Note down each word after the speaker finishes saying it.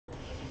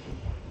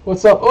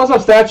What's up? What's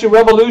up, Statue?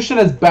 Revolution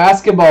is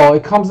basketball.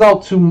 It comes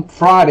out to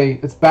Friday.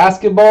 It's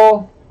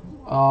basketball.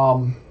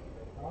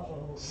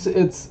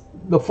 It's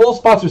the full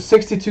spots are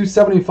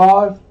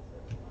 $62.75.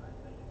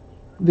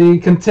 The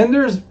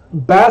Contenders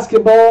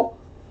basketball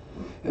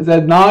is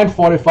at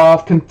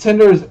 $9.45.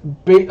 Contenders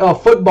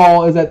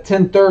football is at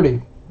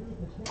 $10.30.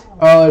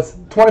 It's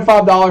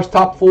 $25.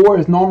 Top four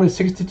is normally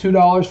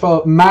 $62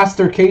 for a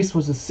master case,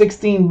 which is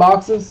 16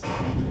 boxes.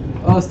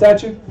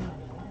 Statue.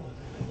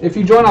 If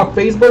you join our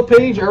Facebook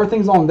page,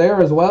 everything's on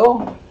there as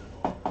well.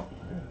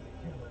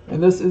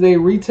 And this is a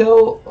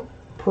retail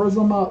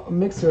Prizm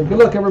mixer. Good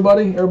luck,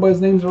 everybody.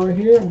 Everybody's names are right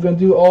here. We're going to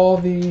do all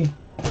the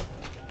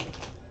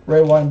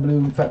red, white, and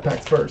blue fat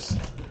packs first.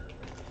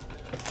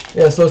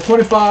 Yeah, so it's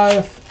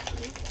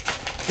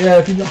 25. Yeah,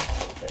 if you don't.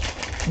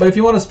 But if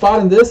you want a spot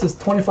in this, it's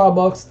 25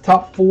 bucks.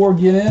 Top four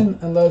get in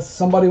unless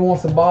somebody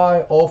wants to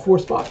buy all four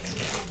spots.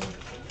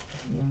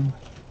 Yeah.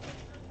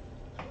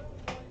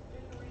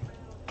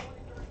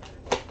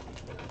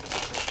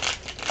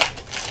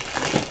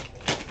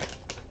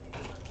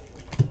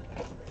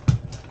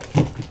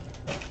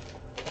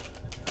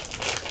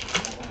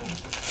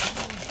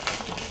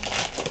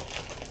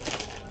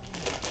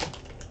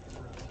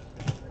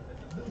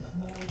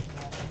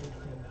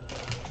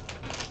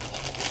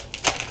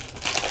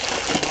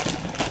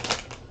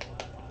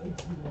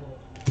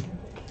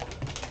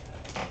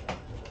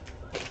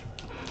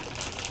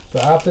 So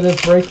after this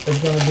break, it's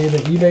going to be the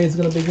eBay is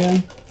going to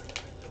begin.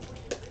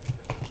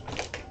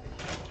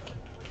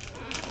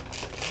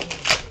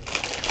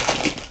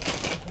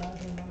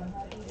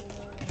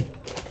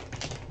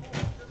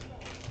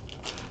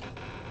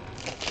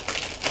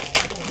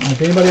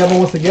 If anybody ever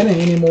wants to get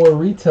any more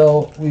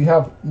retail, we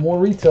have more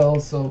retail,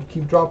 so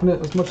keep dropping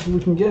it as much as we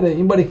can get it.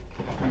 Anybody,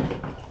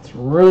 it's a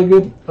really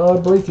good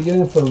break to get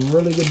in for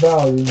really good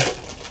value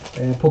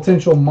and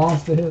potential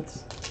monster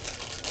hits.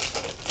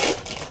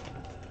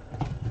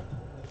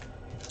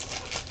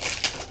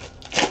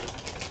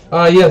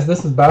 Yes,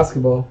 this is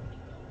basketball.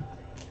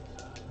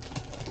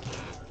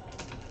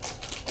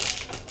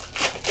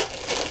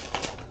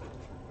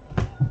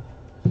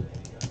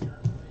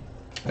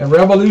 And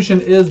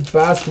Revolution is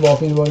basketball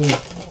if anybody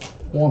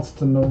wants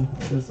to know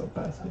it is a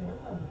basketball.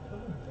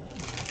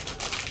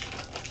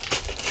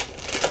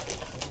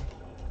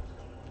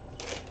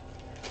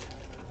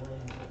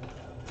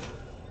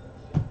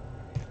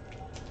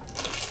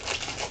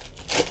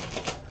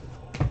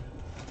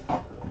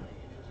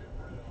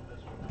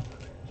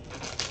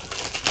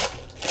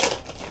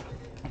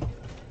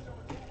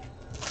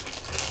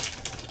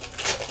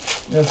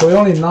 Yeah, so we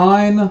only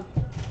 9,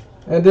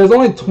 and there's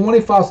only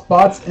 25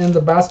 spots in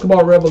the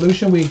Basketball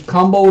Revolution. We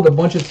comboed a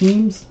bunch of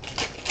teams,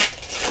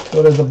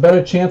 so there's a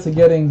better chance of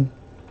getting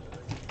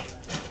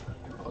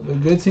the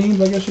good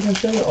teams, I guess you can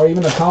say, or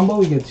even a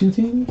combo, you get 2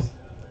 teams.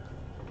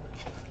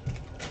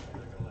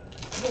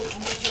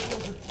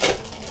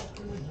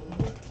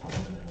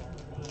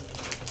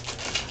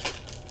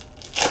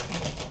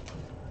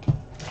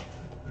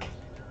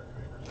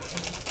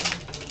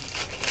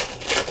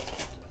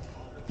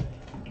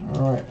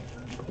 All right.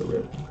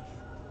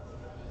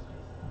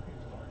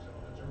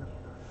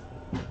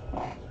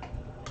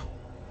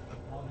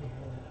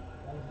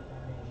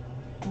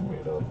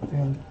 Wait up,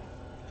 damn.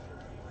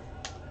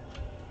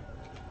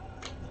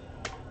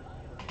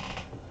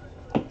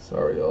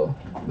 Sorry, y'all.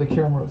 The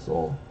camera's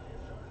all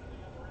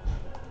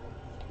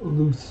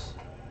loose.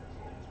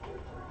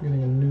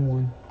 Getting a new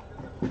one.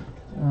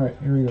 All right,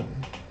 here we go.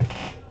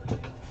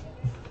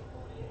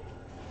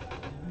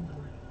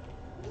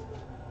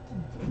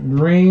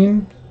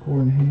 Green.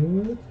 Gordon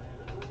Hayward.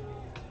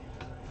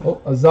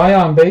 Oh, a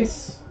Zion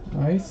base.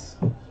 Nice.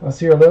 I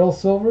see a little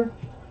silver.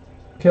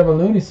 Kevin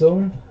Looney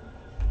silver.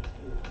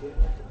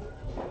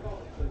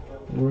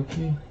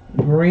 Rookie.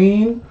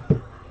 Green.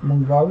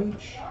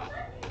 Mungavich.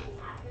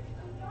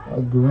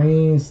 A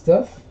green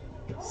Steph.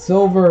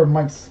 Silver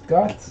Mike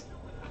Scott.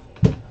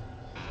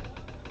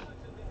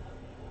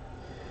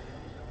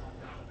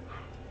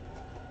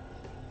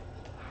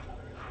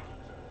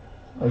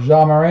 A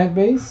Ja Morant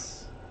base.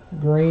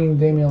 Green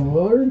Damian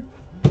Lillard.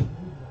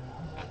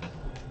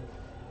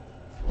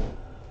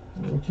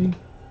 Rookie.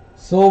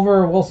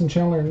 Silver Wilson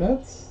Chandler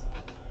Nets.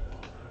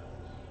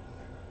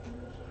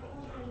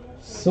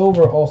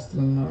 Silver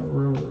Austin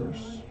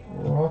Rivers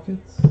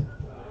Rockets.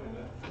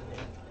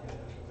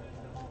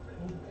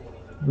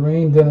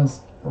 Green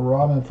Dennis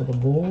Rodman for the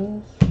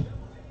Bulls.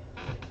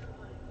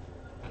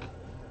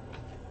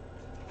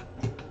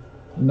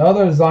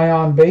 Another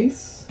Zion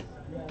base.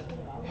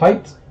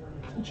 Hyped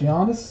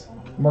Giannis.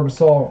 Marcus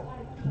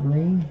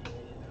Green.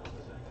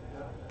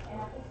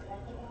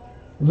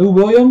 Lou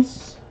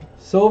Williams,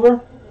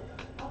 silver.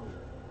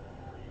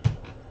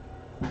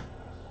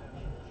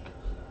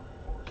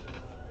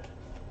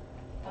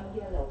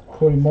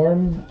 Cody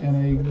Martin and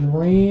a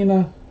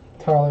green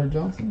Tyler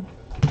Johnson.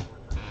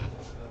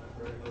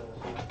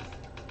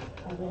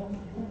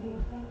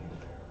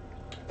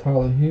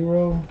 Tyler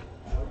Hero.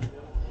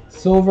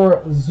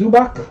 Silver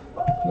Zubac.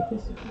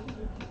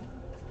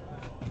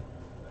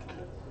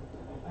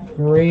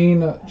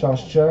 Green,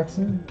 Josh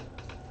Jackson.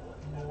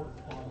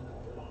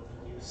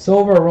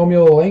 Silver,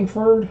 Romeo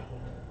Langford.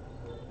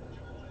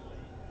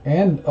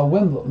 And a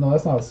Windler. No,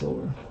 that's not a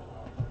silver.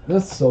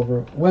 This is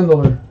silver.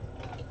 Windler.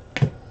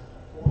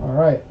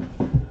 Alright.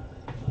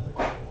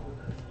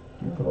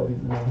 Put all these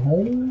in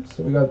home.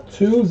 So we got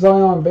 2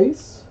 Zion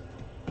base.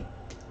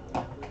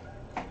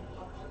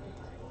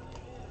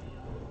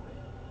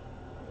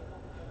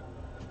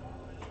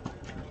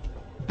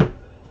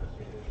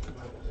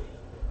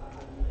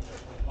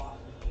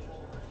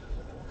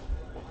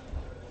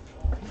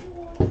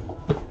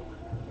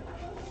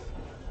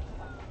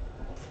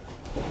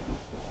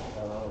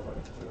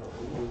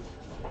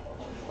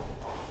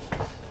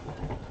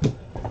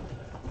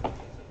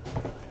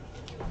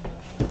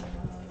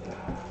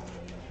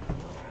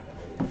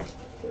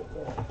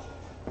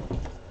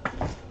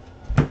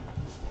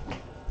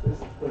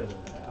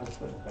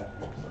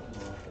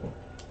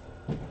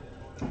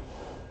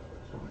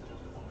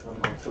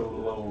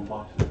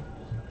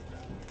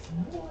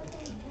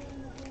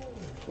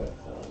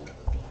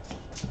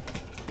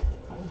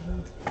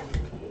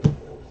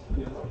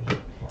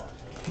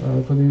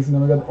 Put these, and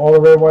then we got all the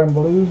red, white, and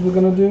blues we're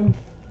gonna do.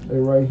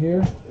 They're right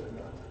here.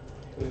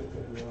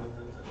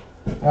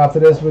 After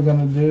this, we're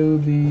gonna do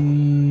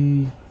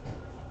the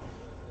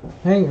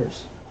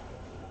hangers.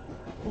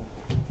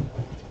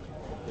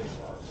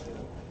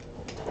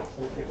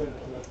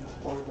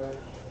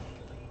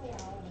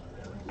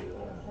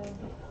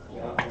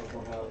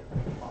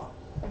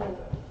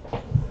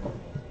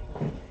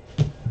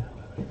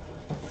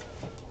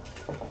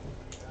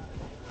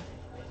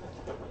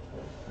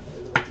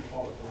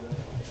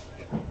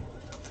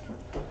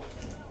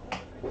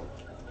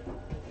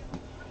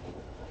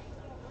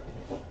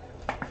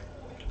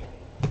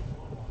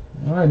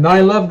 All right,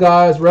 9 left,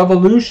 guys.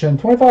 Revolution,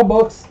 25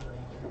 bucks.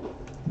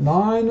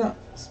 9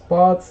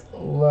 spots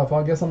left.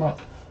 I guess I'm not.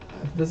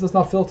 If this is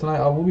not filled tonight,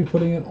 I will be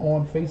putting it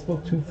on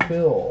Facebook to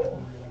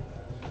fill,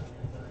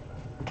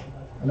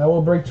 and that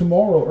will break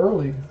tomorrow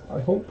early, I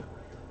hope.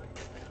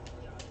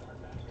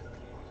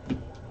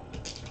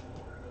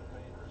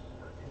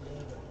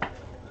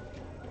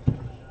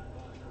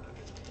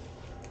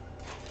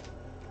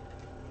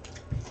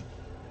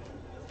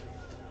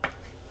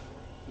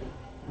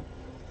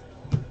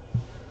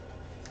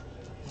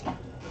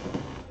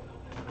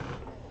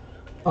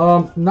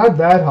 Not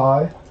that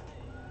high.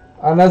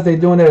 Unless they're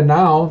doing it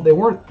now. They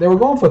weren't. They were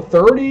going for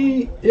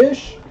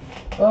 30-ish,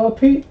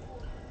 Pete.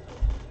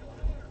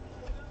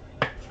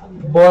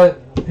 But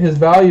his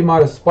value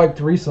might have spiked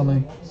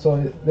recently,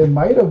 so they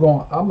might have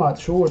gone. I'm not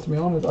sure, to be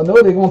honest. I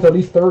know they're going to at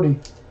least 30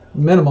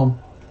 minimum.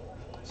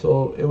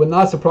 So it would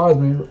not surprise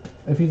me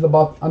if he's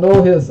about. I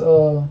know his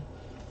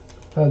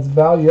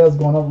value has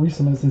gone up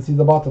recently since he's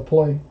about to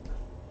play.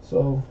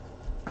 So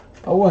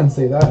I wouldn't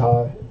say that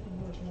high,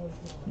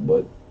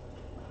 but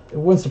it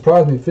wouldn't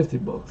surprise me 50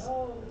 bucks.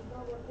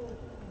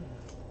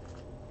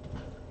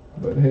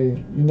 But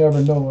hey, you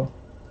never know.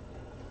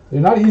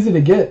 They're not easy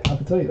to get, I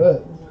can tell you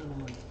that.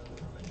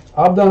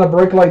 I've done a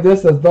break like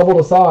this that's double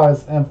the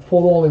size and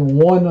pulled only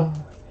 1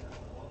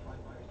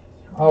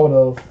 out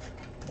of,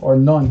 or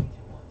none.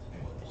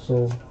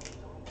 So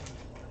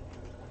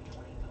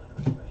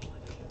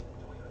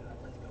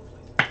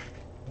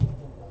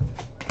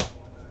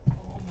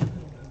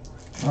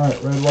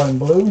alright, red, white, and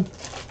blue.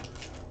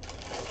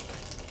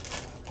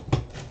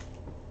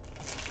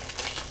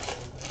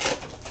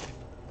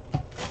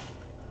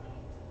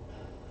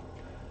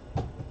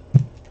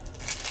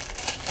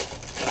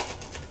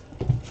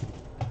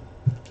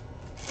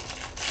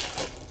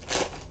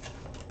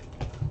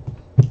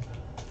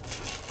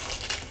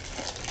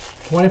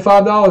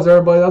 $25,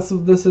 everybody. That's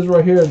what this is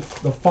right here.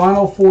 The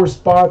final 4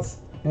 spots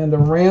and the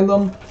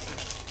random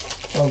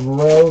of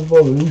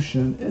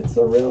Revolution. It's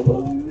a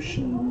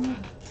revolution.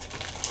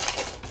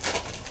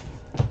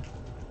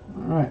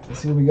 Alright, let's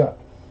see what we got.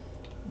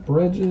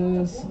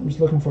 Bridges. I'm just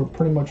looking for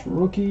pretty much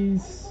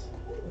rookies.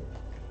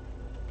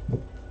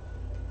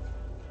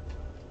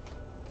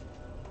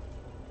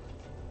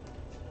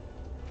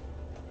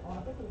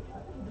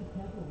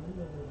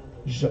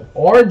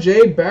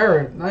 RJ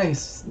Barrett.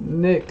 Nice.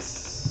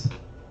 Knicks.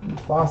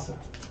 Fawcett.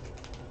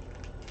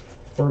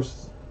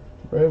 First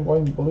red, white,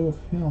 and blue of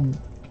him.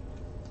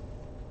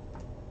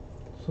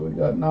 So we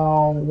got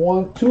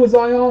now 2 of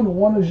Zion,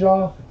 1 of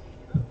Ja,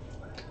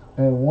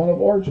 and 1 of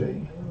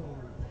RJ.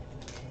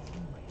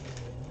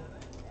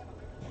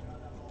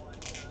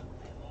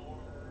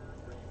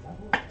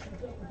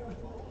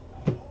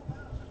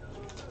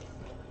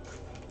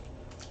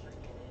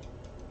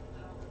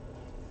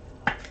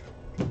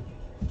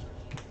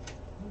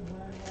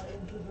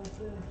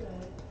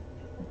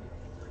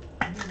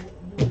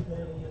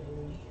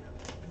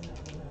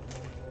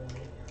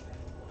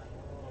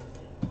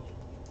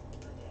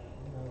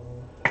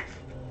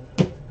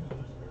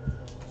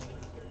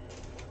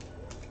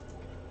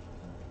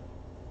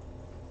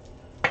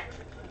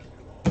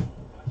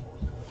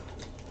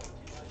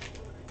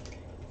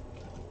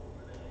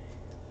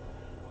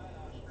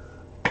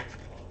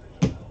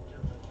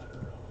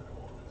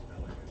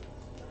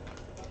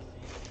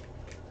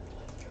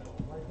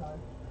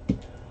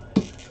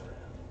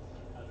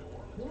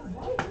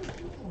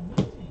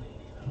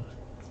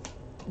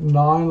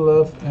 9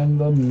 left in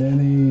the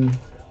mini.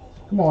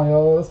 Come on,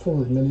 y'all. Let's fill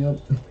this mini up.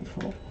 Let's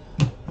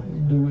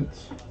do it.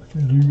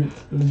 Do it.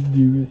 Let's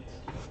do it.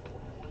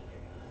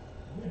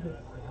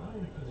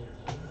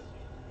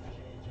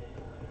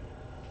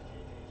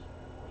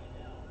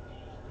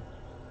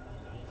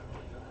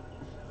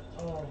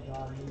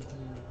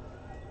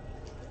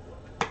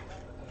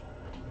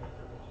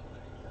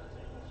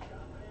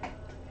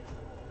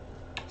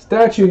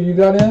 Statue, you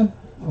got in?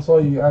 I saw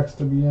you asked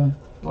to be in.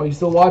 Are you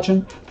still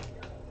watching?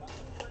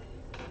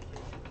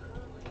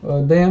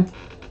 Dan?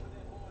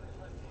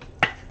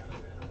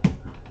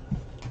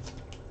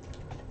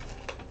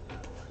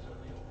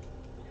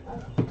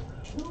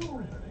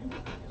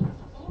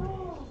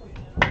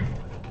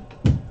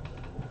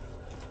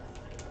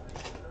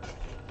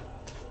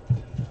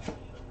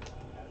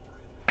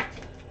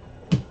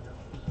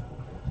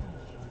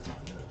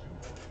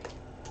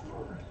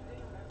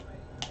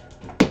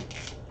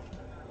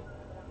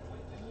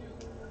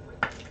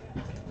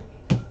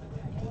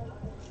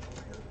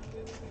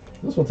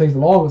 This one takes the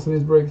longest in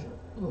these breaks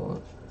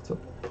to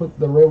put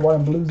the red, white,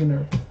 and blues in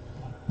there.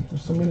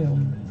 There's so many of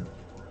them.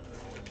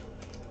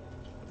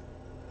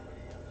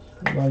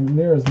 Like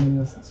near as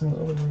many as some of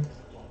the other breaks.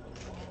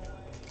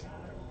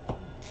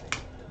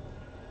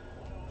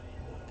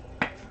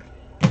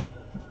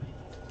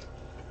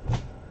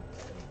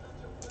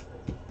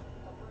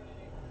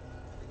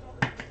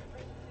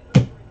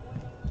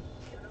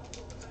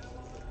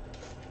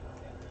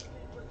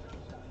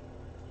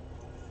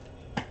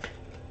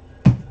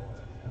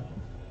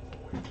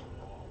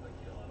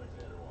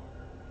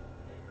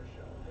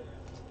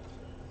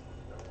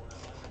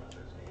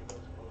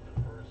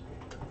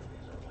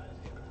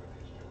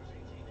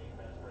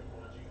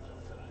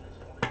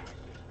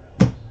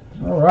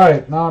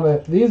 Alright, now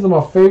that these are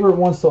my favorite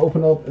ones to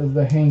open up is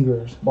the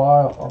hangers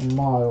by a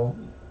mile.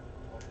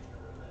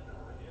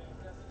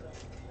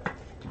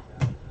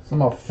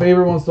 Some of my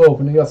favorite ones to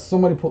open. They got so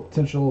many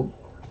potential.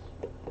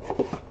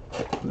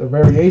 The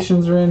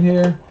variations are in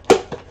here.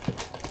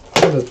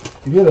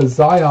 If you get a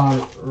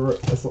Zion,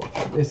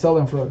 they sell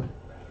them for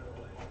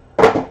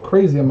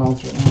crazy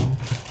amounts right now.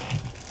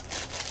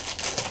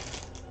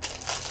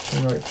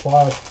 They're like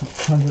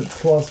 500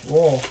 plus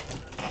raw.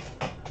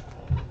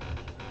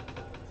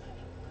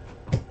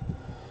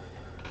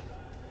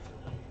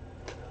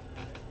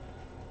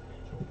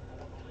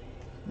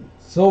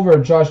 Silver,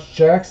 Josh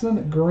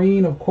Jackson.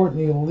 Green of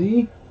Courtney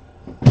Lee.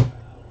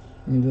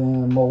 And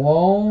then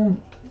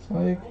Malone,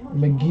 like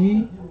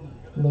McGee,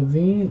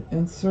 Levine,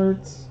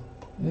 inserts.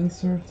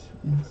 That's it.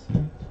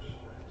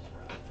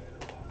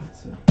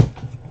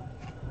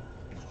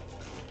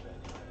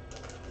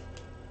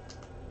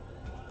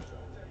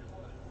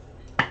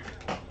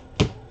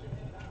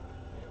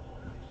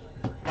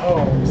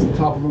 Oh, it's the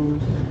top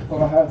loaders.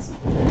 Thought I had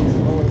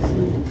some other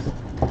sleeves.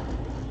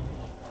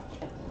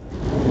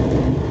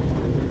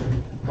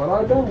 But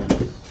I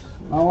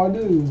don't. Now I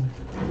do.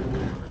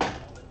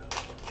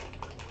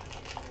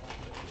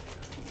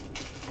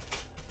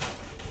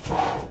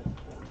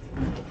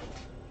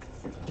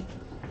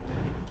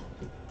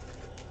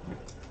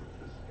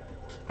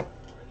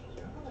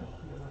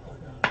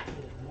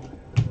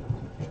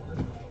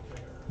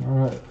 All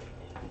right.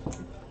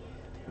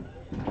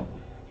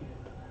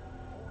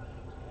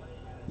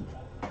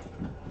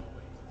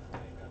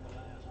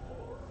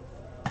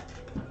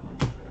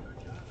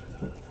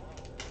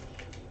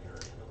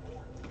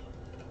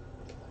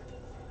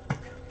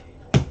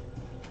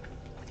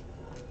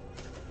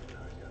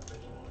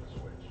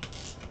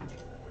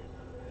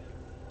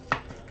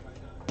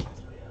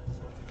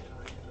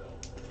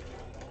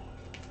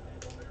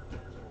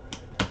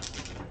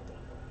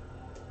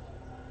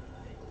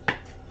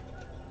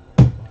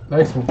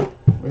 Next one.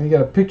 We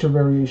got a picture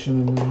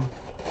variation in there.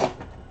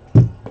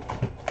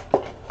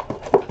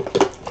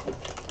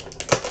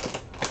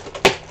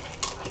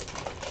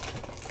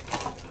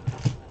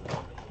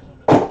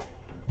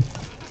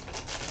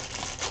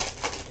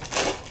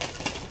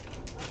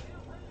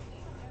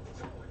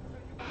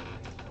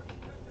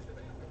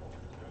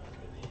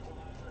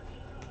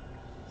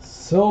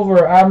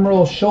 Silver,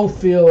 Admiral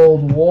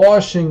Schofield,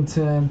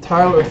 Washington,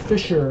 Tyler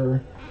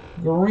Fisher.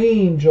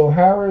 Green, Joe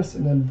Harris,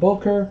 and then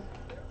Booker.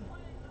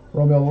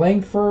 Romeo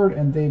Langford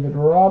and David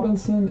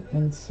Robinson.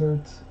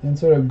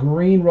 Insert a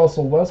green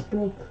Russell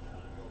Westbrook.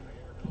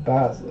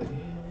 Basley.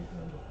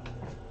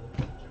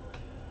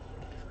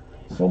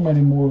 So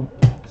many more.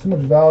 So much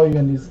value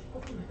in these.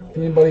 If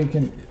anybody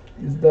can,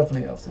 it's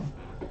definitely have some.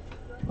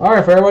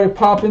 Alright, for everybody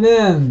popping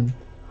in,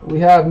 we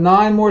have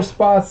 9 more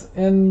spots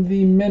in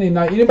the mini.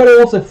 Now, anybody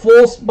wants a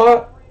full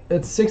spot,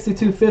 it's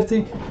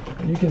 $62.50.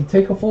 You can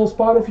take a full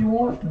spot if you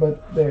want,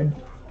 but there.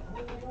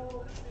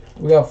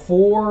 We got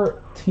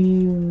 4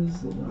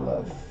 teams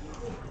left.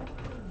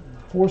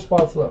 4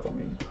 spots left, I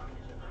mean.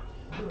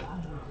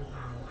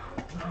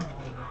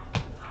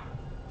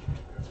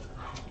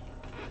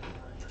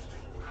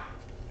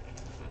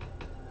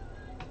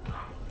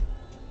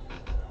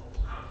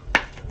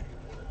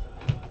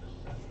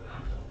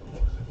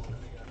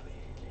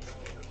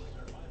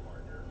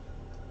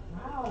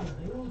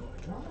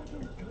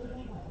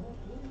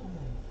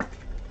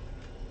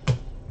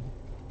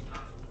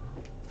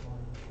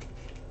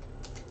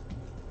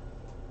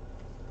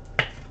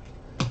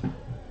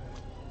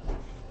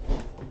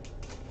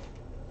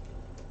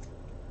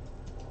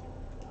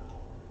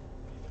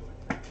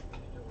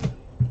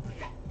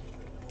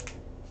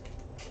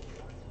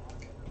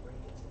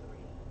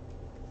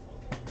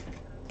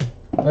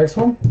 Next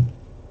one.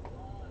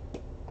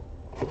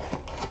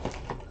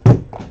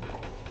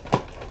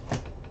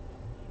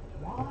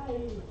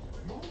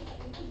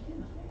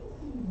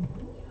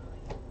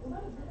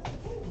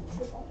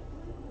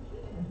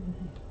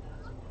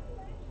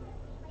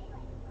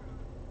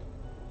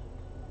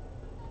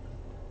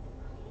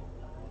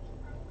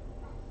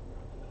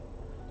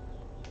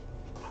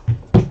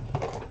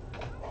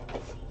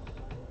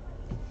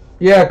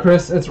 Yeah,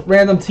 Chris, it's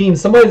random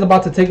teams. Somebody's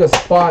about to take a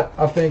spot,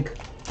 I think.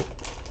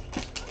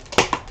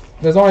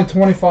 There's only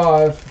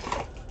 25.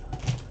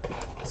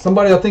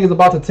 Somebody I think is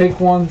about to take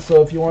one,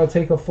 so if you want to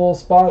take a full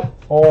spot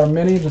or a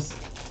mini, just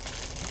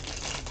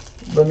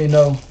let me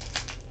know.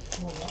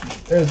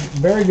 There's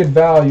very good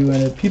value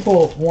in it.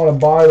 People want to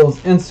buy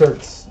those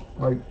inserts,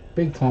 like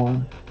big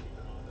time.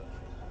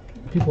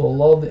 People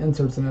love the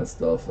inserts in that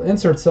stuff. The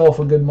inserts sell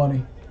for good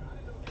money.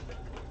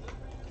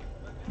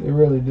 They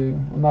really do.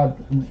 I'm not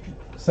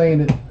saying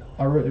it,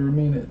 I really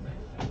mean it.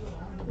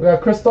 We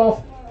got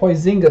Christoph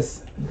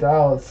Porzingis,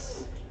 Dallas.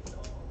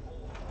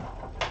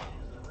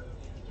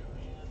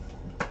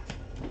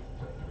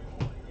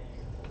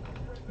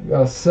 We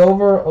got a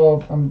silver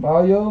of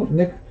Ambayo,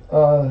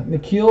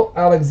 Nikhil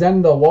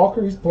Alexander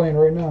Walker. He's playing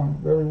right now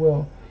very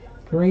well.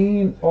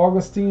 Green,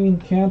 Augustine,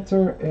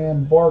 Cantor,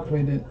 and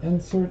Barkley did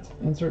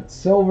insert.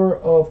 Silver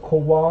of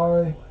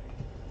Kawhi.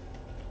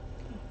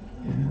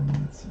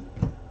 And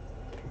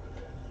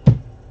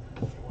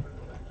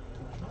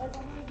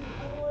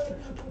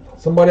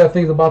somebody I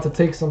think is about to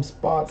take some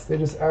spots. They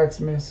just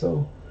asked me,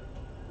 so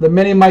the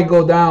mini might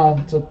go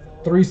down to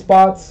 3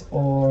 spots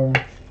or.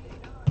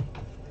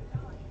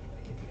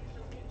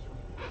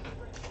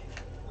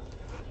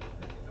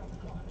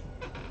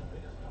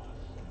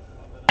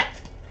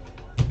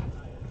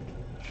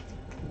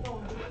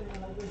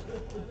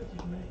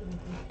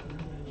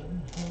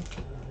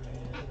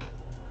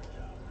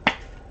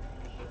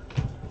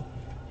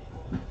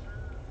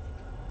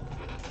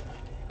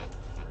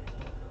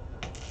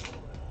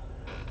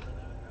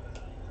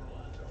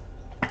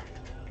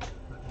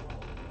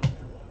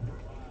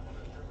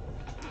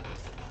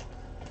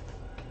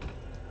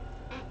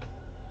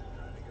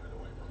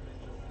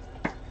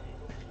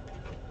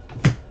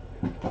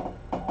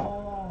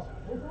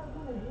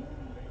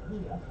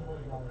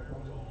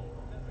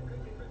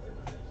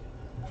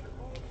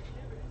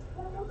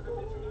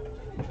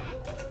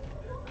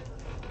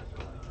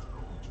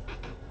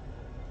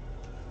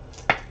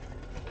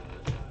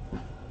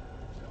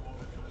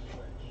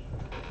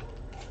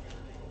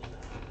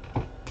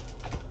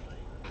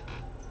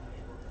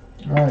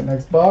 Alright,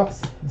 next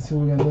box. Let's see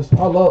what we got this.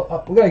 I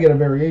love. We gotta get a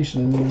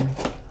variation in there.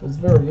 Those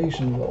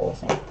variations are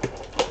awesome.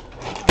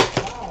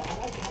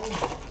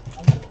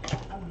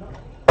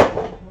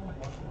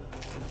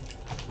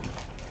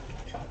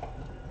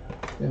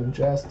 Damn,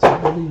 Jazz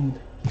took the lead.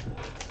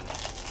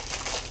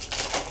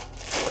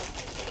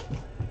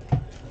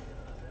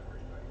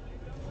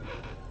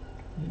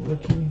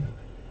 Rookie.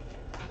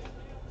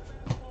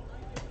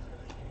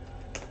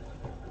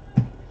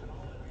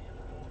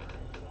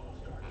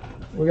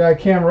 We got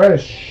Cam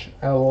Reddish,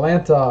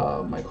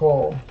 Atlanta, my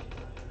call.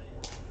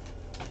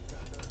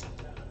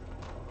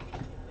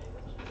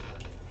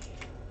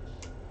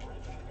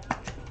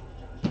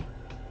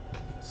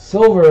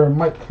 Silver,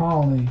 Mike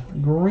Conley.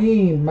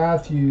 Green,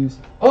 Matthews.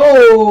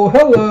 Oh,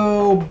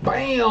 hello,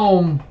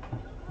 bam.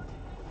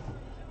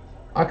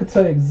 I could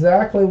tell you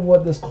exactly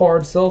what this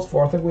card sells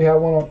for. I think we have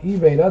one on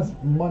eBay. That's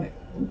money.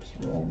 Oops,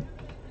 wrong.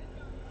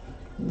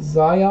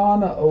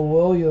 Zion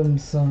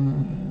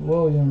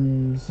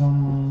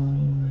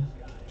Williamson.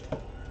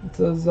 It's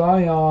a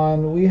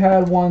Zion. We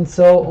had one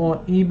sell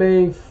on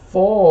eBay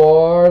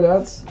for,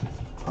 that's,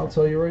 I'll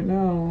tell you right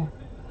now.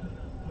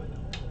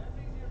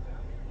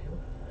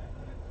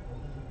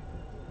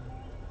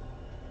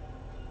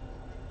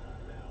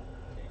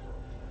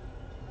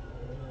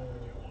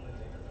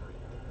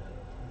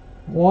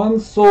 One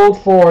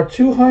sold for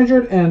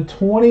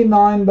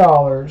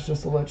 $229,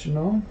 just to let you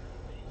know.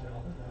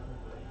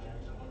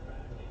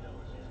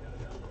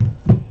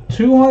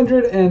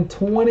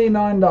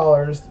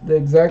 $229, the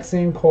exact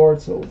same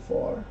card so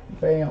far.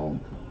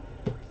 Bam.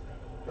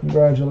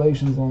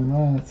 Congratulations on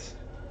that.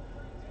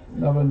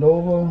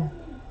 Navandova.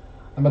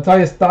 And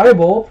Matthias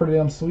Thibault, pretty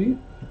damn sweet.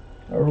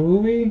 A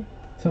ruby.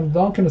 Tim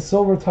Duncan, a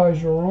silver Ty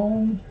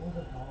Jerome.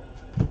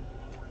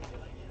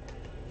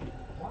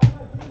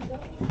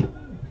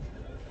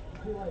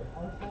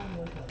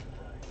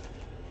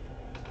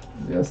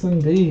 Yes,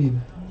 indeed.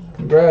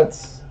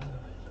 Congrats.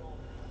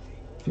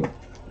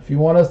 If you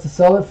want us to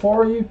sell it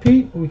for you,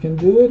 Pete, we can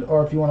do it.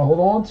 Or if you want to hold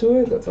on to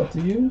it, that's up to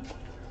you.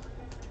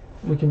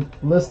 We can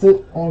list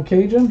it on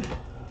Cajun.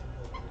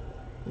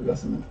 We got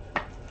some.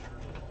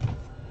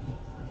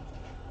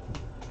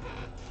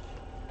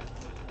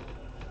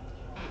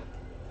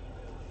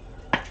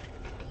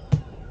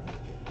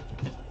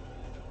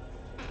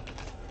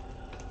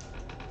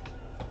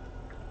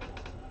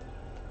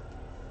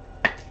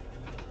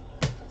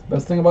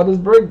 Best thing about this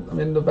break, I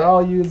mean, the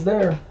value is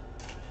there.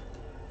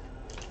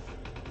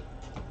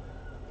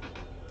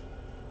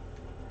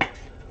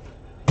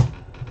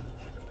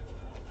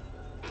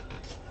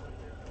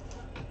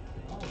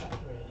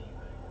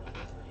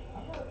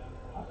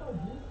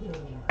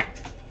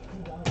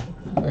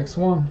 Next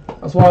one.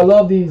 That's why I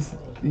love these.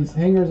 These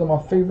hangers are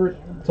my favorite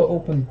to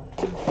open.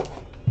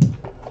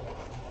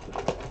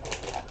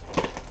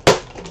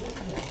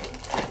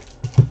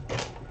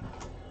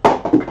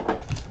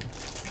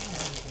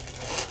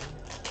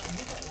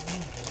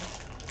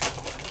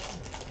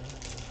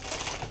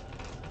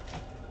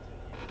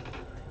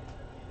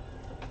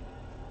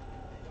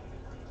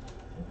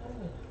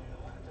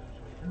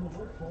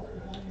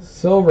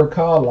 Silver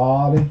Kyle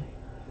Lowry.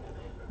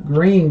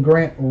 Green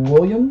Grant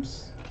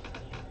Williams.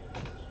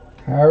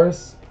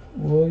 Harris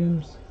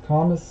Williams.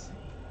 Thomas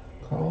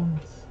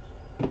Collins.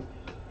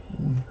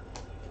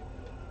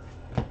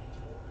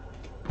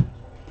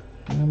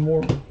 And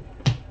more.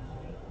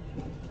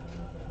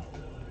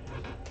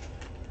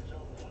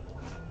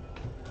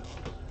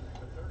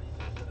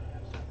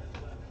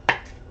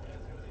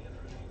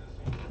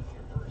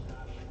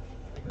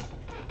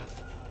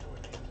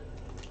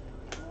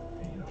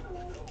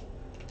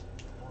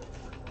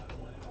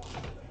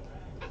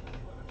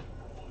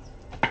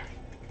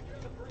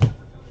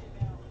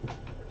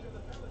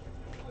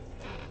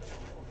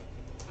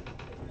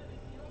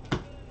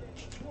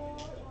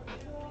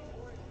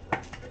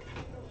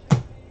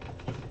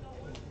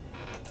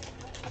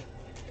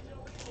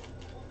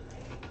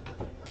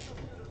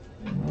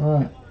 All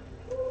right.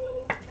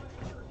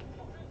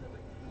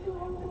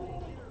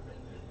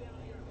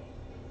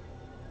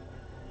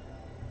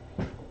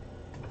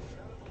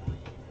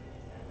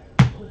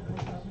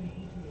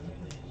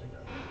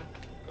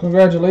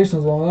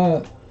 Congratulations on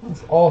that.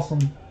 That's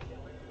awesome.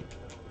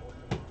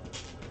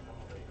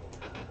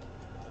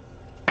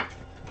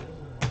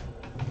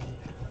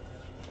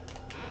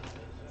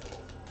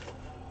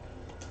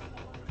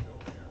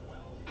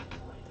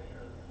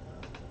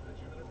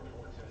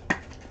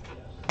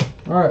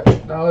 All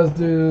right, now let's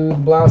do the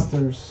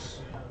blasters.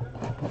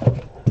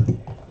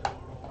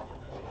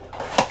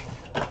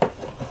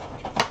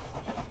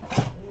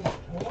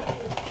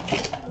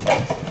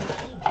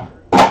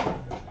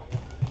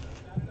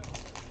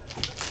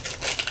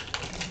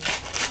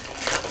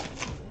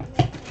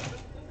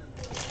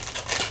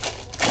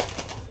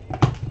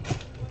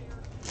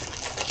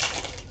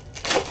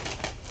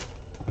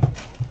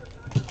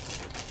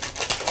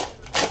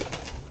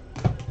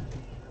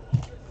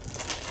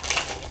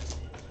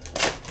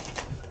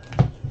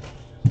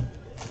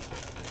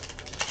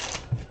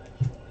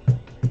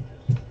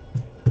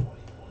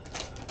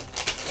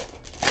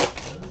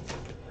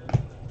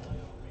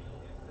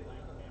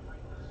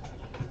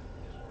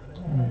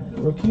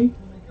 Rookie.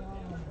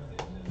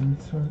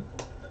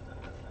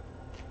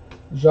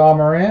 Ja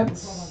Morant.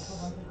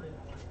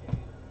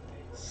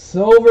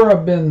 Silver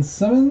of Ben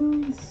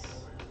Simmons.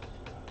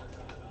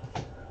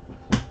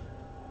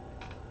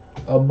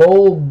 A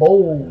bowl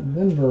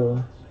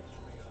Denver.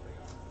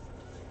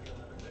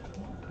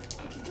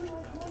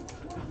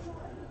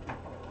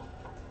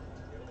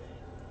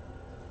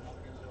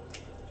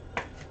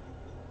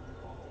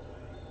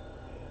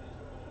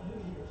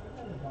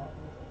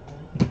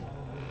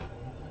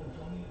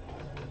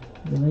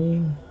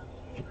 Green.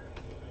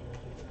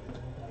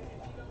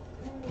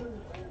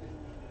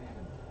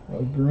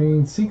 A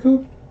green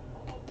Seacoop.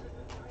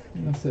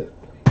 And that's it.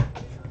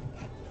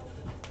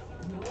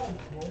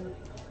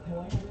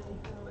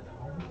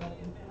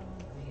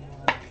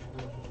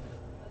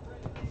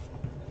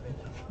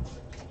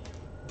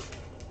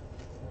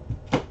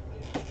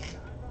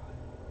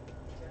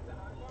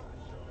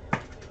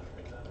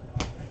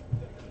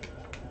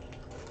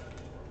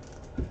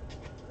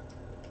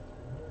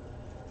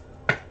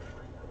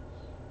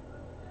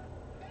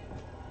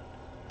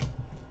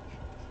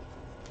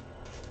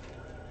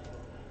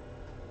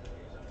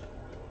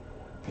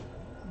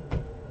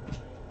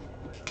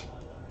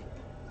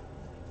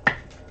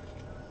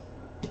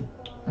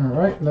 All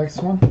right,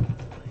 next one.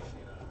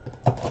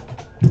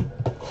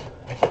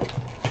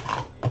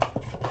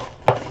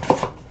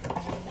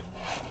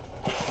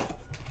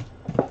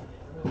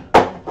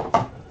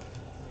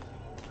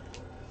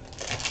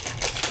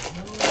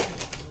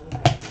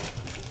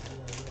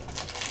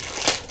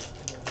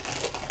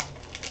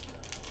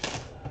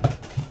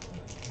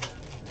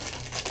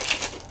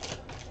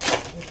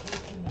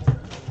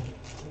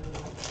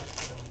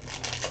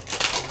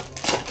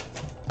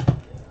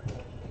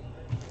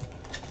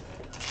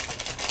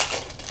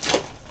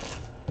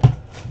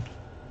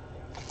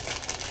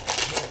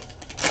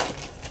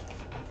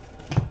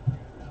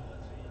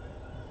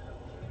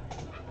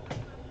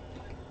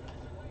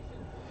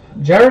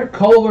 Jarrett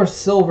Culver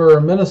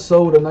Silver,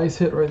 Minnesota. Nice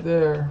hit right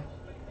there.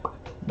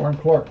 Warren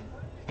Clark.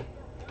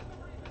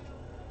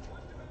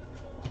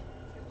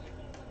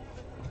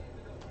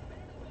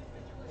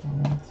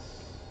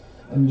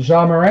 And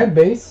Ja Morant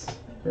base.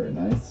 Very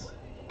nice.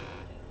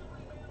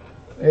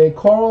 A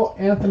Karl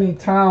Anthony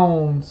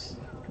Towns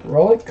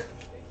relic.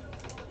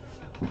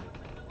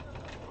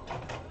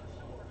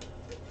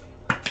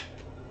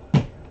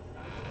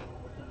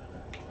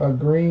 A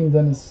green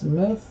Dennis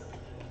Smith.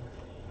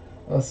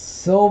 A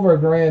silver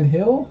Grant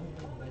Hill.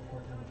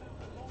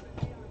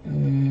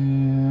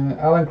 And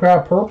Alan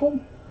Crabb purple.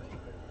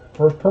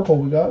 First purple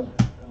we got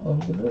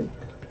of the break.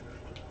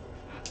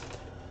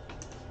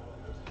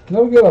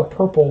 Never get a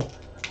purple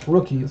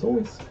rookie. It's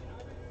always...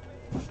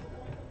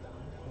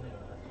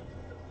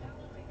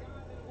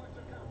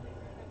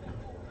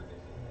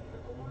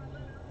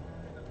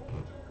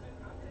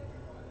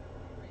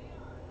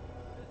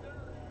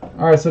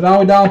 Alright, so now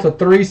we're down to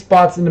 3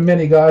 spots in the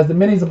mini, guys. The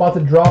mini is about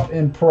to drop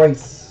in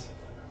price.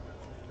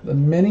 The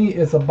mini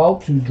is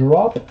about to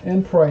drop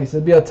in price.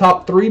 It'll be a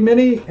top 3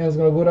 mini, and it's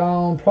going to go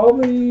down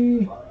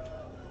probably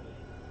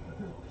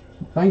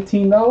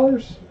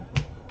 $19.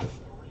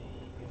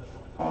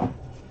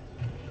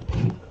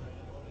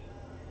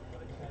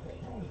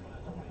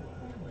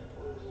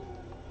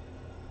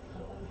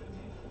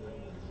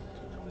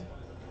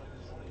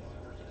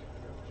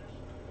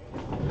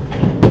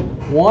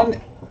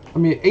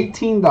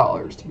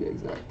 $18 to be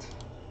exact.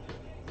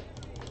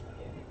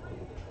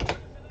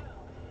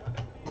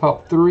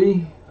 Top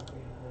 3.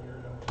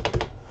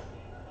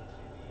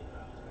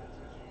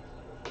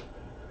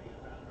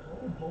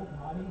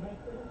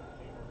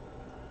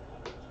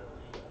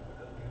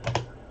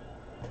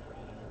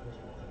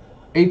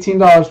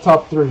 $18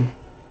 top 3.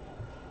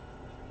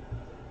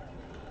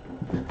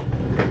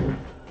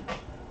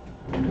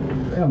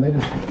 Damn, they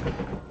just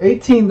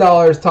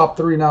 $18 top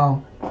 3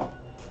 now.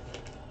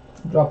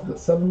 Dropped it at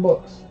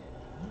 $7.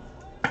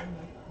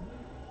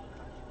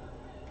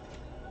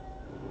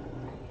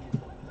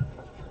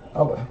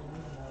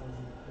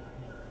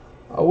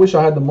 I wish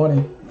I had the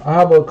money. I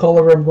have a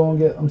colorer I'm going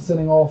to get. I'm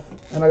sitting off,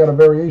 and I got a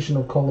variation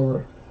of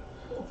colorer.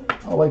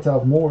 I'd like to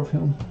have more of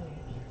him.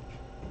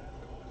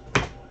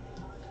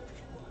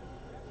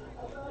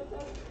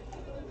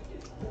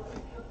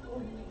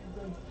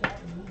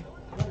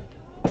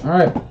 All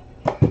right.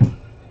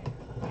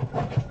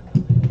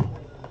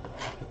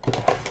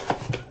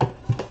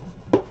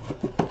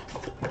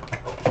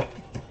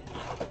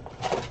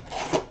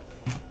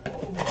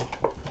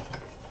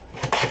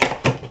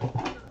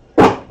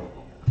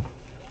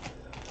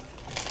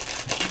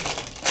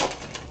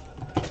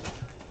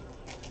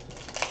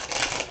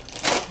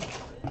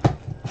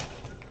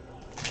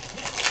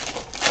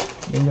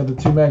 Then we got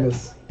the 2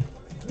 megas.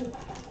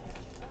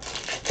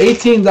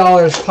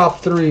 $18 top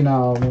 3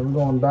 now. We're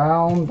going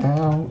down,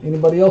 down.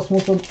 Anybody else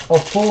wants a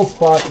full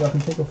spot? I can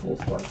take a full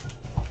spot.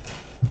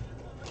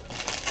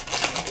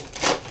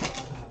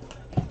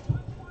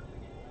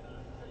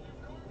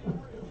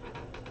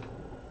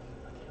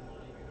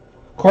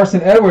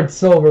 Carson Edwards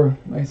silver.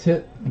 Nice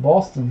hit.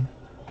 Boston.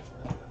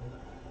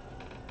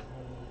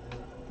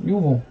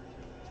 Uval.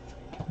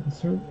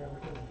 Insert.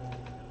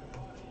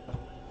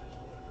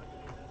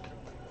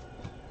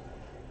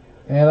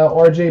 And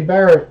RJ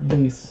Barrett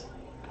base.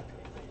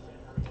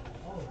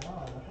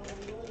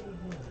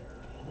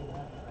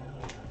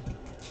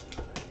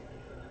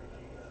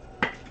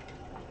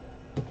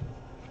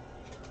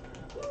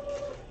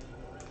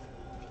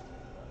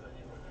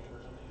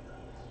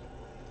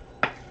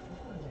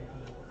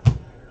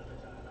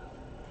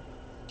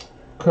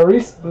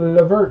 Caris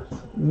LeVert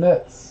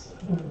Nets.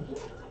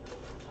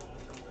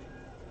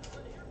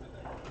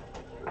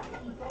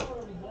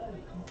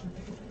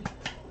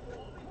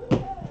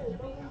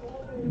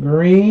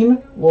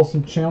 Green,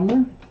 Wilson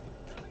Chandler.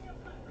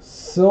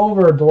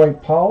 Silver,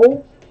 Dwight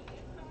Powell.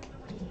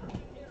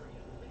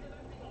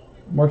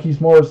 Marquise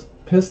Morris,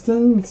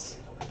 Pistons.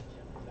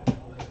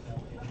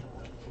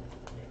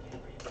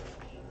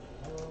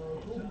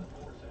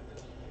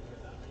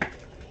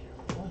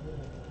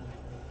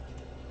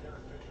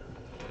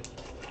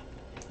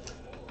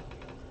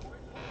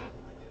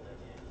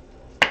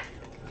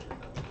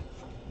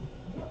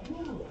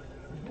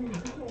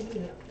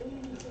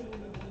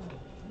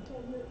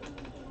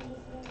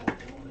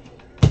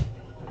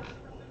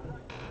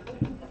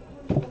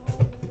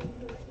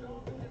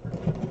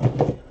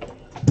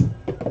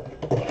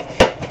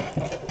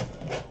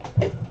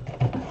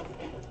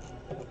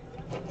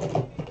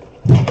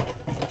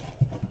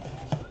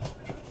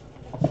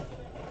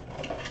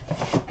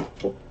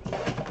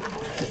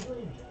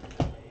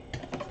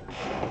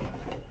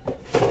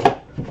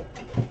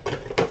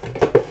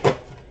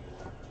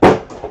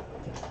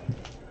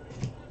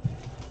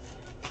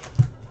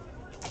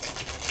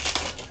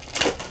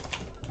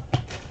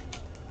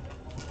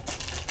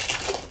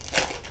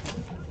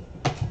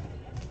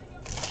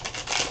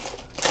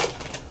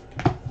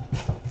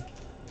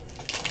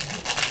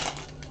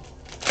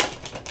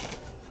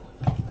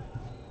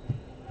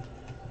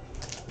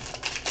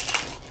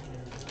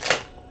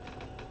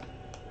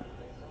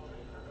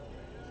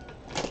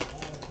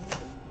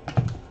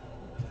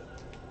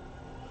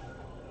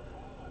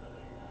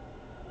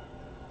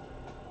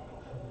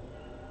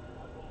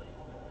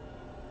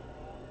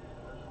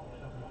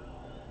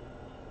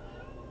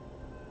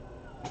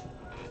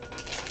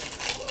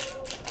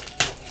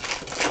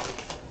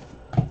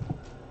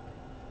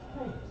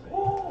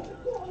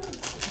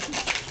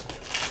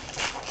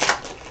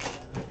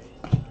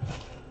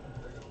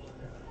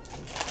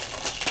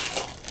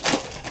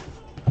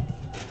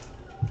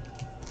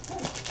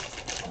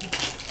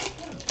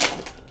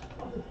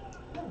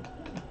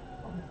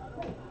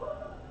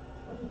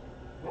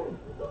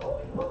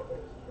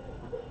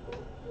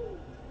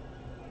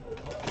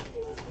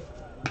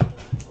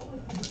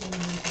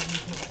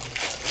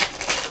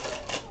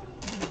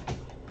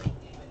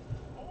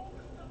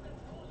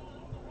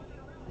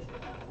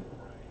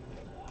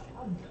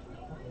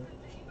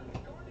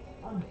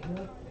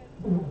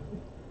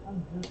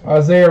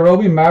 Isaiah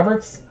Roby,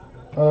 Mavericks,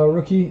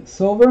 rookie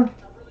silver.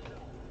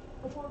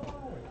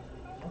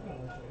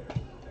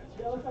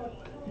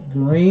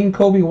 Green,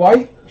 Kobe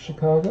White,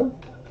 Chicago.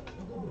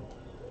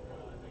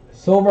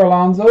 Silver,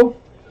 Alonzo,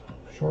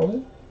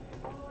 Charlotte.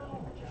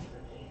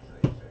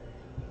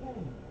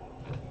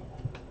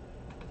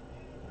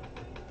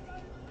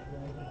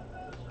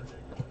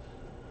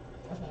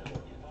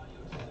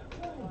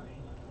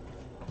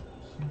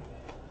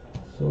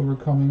 Silver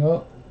coming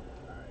up.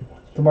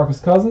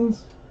 DeMarcus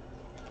Cousins.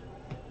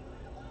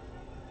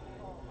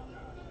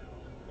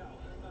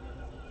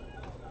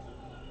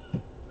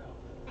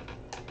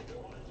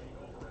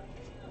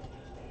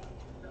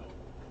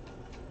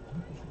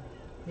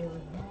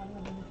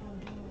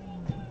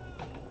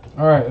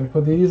 All right, we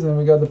put these, and then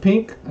we got the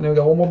pink, and then we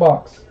got one more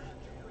box.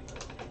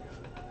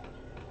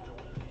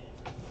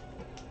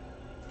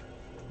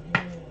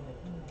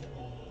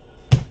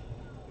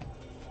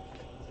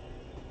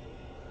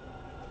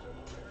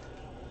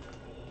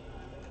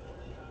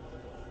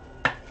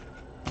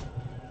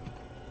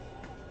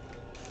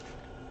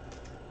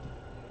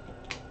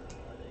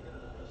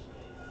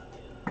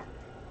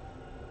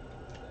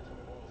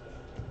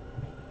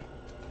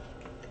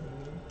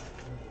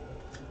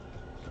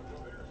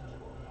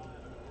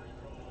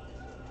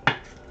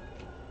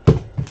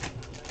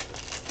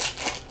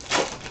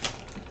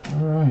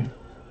 All right.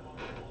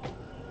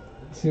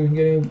 Let's see if we can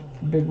get any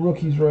big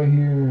rookies right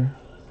here.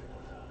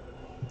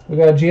 We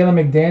got a Jalen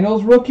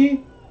McDaniels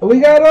rookie. We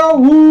got a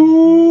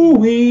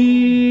woo-wee.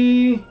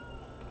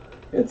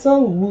 It's a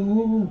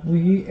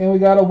woo-wee. And we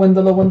got a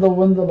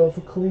Wendell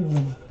for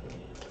Cleveland.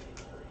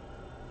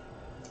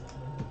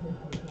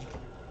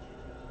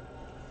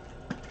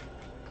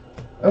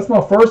 That's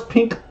my first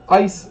pink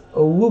ice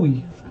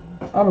woo-wee.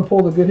 I haven't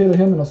pulled a good hit of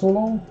him in so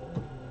long.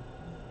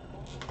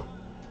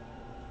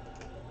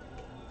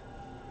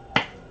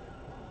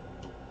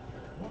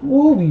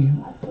 Woo-wee.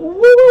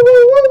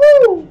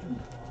 Woo-woo-woo-woo-woo.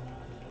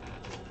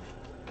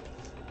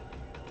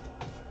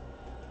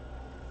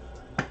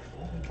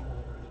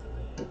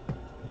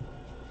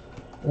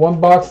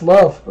 One box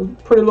left.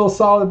 Pretty little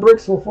solid brick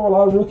so far. A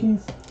lot of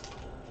rookies.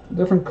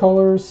 Different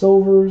colors.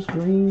 Silvers,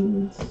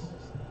 greens,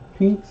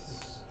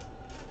 pinks,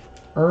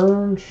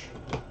 orange.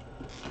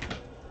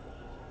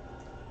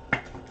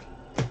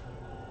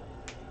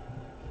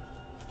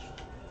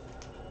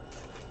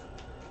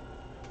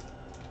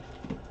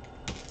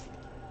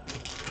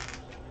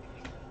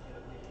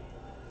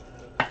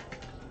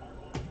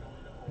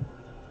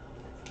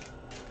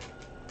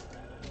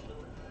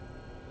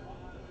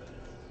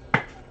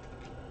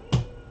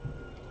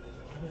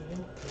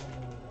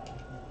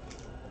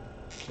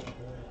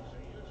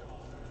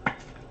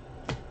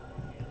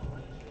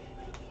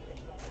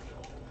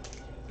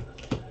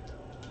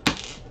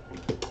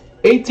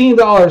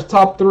 $18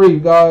 top three, you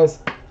guys.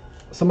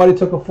 Somebody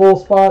took a full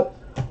spot.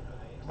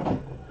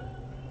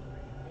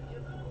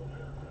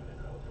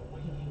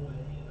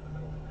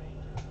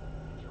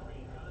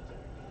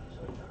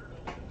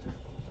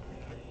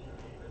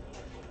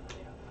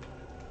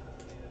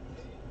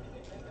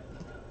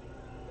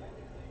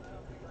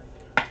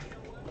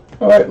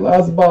 All right,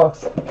 last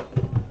box.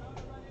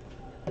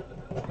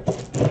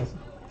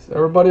 Is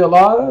everybody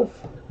alive?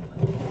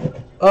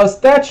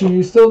 Statue,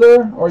 you still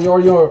there? Or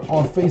you're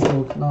on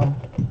Facebook? No.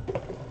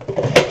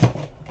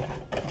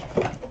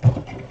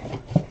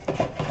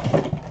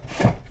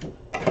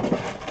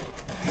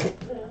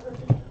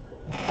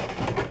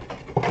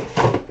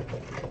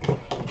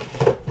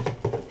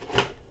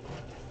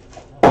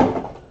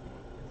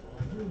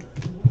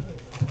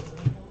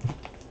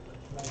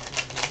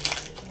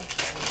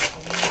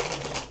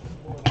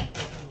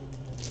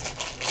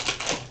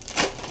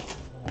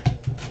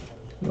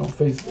 You're on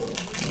Facebook.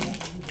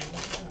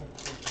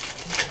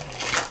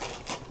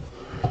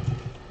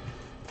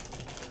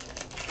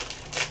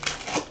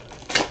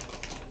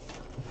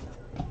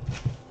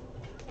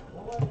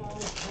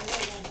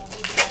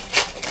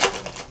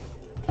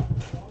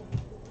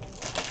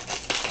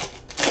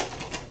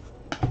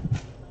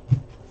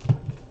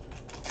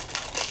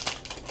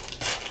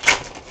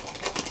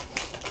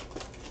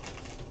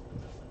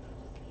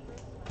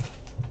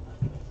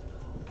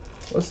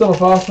 What's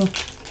up, Austin?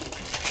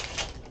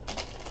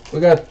 We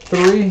got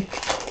three.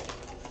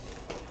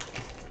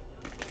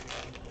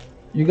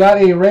 You got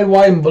a red,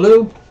 white, and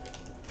blue.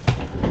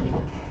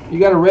 You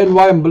got a red,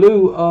 white, and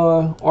blue,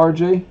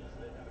 RJ.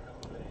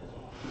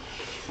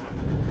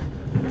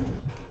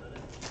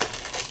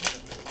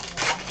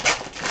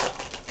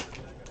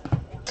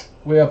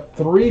 We have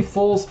 3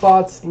 full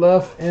spots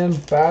left in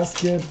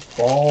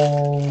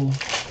basketball.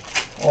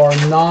 Or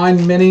 9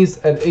 minis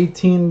at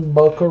 18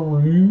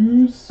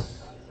 buckaroos.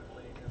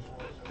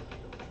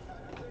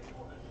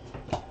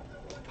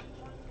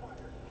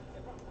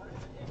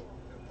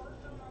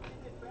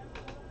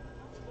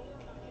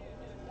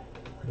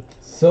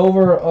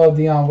 Silver of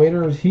Dion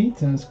Waiters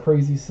Heat and his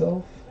crazy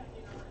self.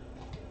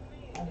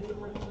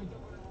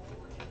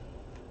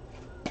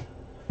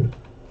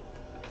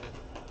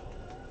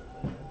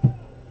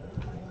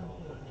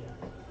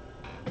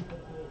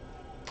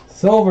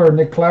 Silver,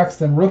 Nick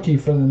Claxton, rookie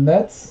for the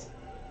Nets.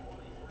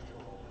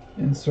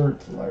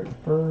 Insert Larry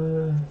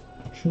Bird,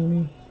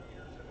 Chumi.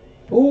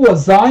 Ooh, a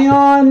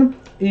Zion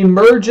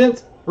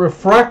Emergent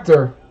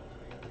Refractor.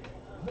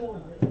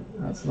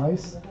 That's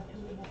nice.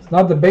 It's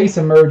not the base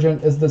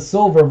Emergent, it's the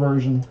silver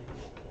version.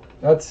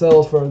 That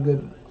sells for a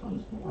good,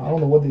 I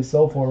don't know what they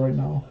sell for right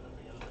now.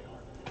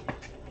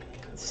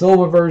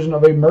 Silver version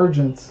of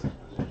Emergent.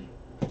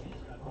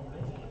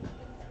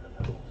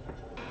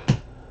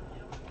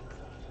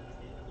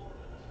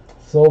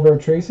 Silver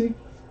Tracy.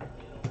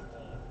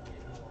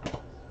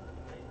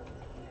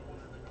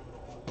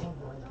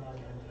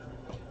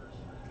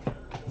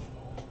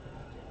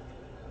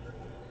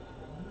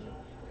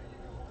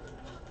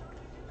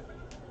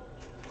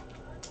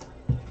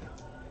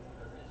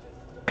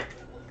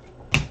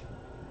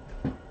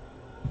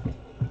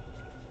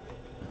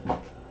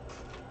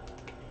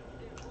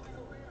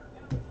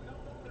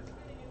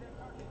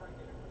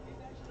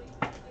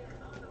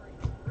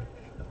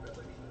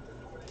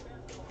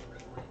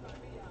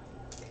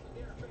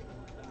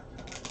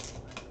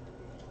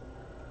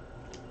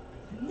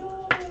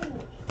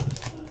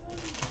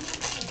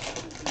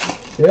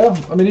 Yeah,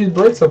 I mean these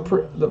breaks are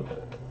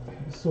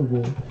so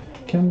good.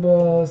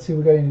 Kemba, see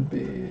we got any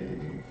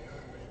big.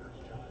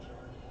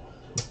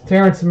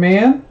 Terrence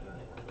Mann,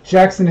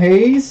 Jackson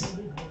Hayes.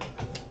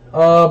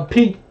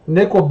 Pete,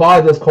 Nick will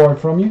buy this card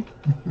from you.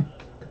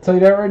 I'll tell you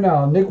that right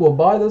now. Nick will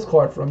buy this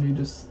card from you.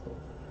 Just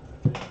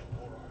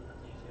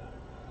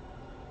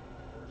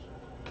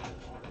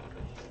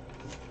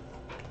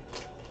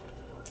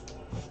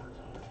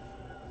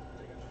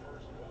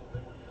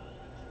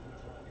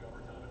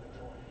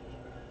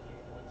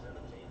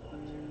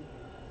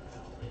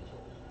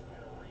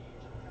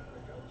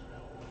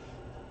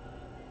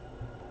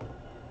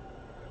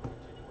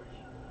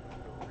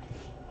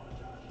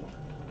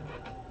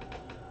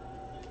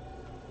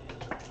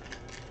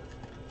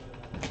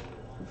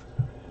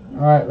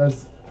all right,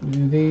 let's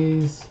do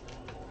these.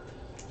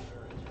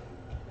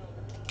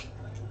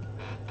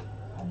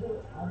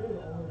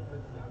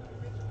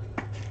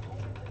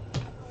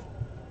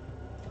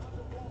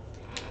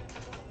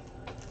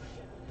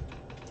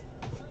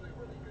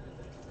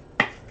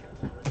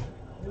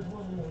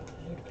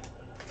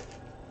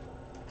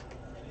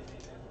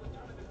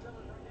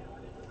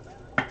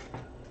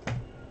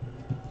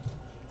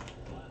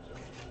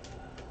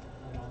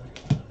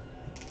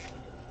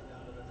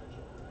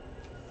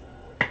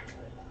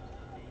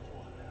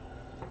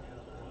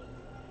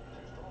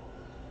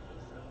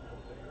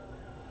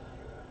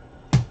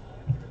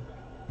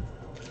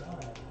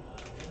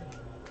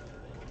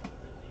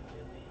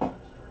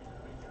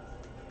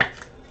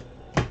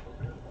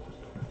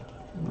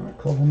 All right,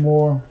 couple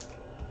more.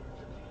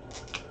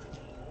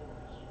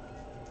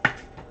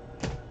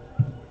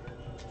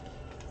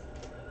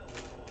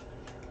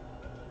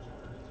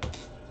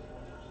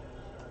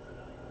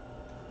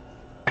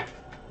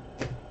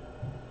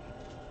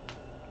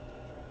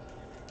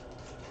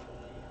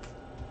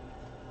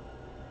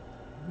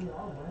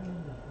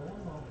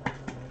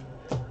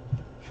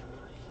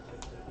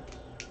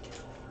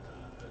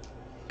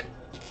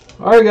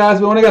 Alright guys,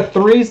 we only got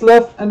 3s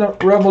left in the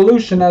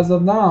Revolution as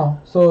of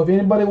now. So if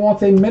anybody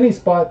wants a mini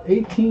spot,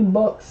 18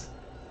 bucks.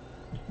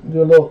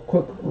 Do a little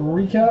quick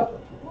recap.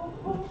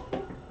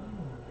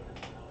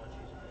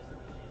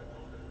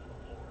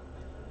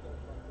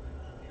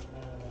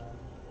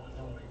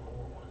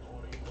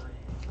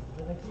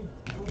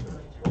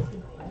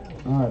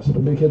 Alright, so the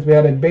big hits, we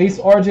had a base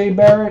RJ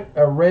Barrett,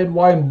 a red,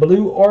 white, and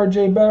blue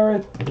RJ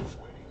Barrett.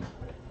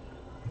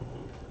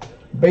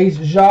 Base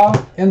Ja,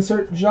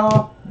 insert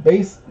Ja,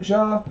 base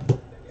Ja,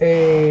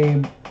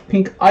 a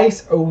pink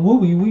ice, a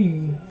wooey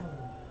wee,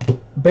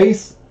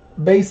 base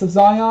of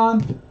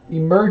Zion,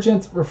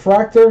 emergent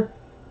refractor,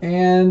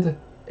 and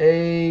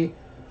a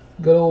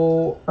good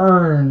old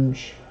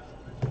orange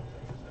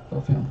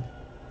of him.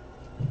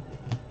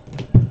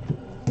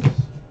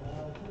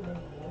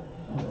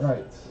 All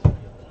right,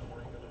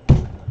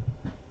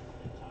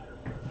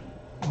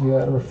 we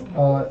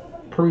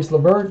got Paris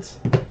Levert,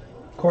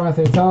 Karl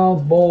Anthony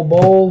Towns,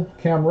 Bol,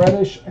 Cam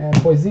Reddish, and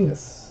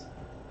Poizinus.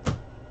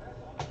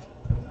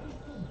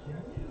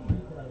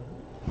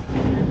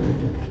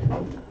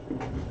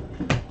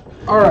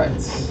 All right,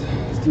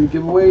 let's do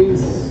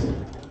giveaways.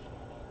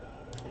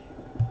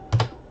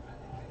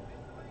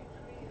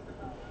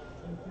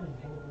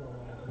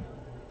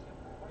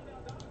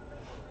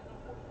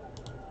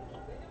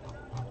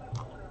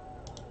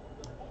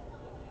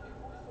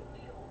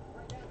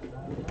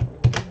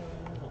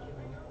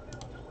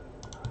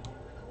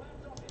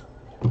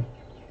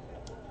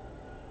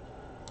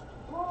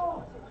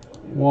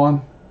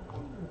 One,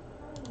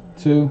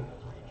 2,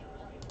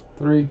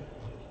 3,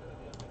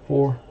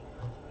 4,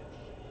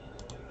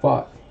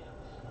 5.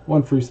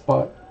 1 free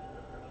spot.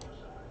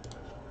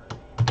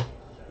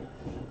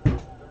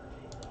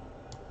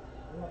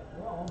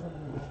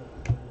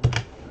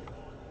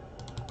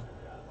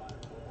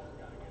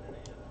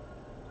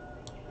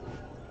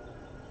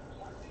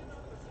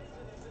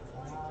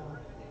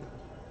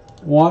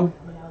 One,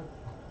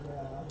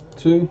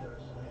 2,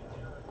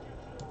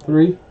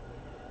 3,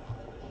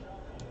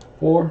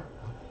 4,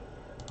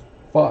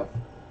 5.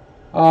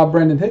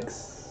 Brandon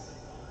Hicks.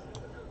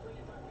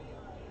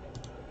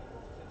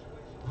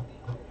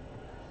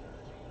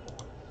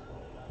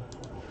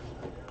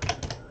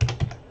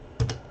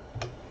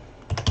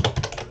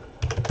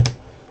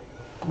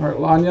 All right,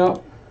 line you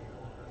up.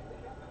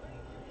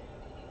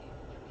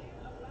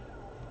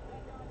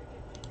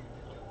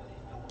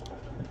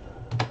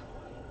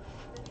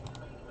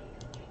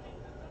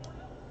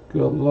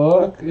 Good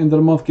luck. End of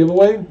the month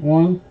giveaway.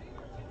 1,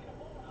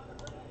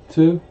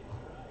 2,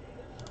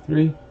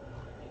 3,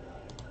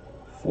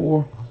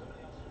 4,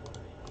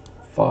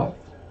 5.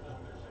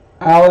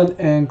 Allen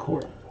and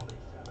Court.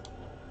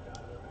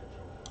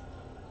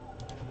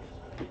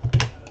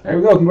 There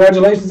we go.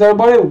 Congratulations,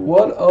 everybody.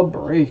 What a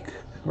break.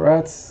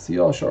 Congrats. See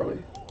y'all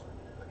shortly.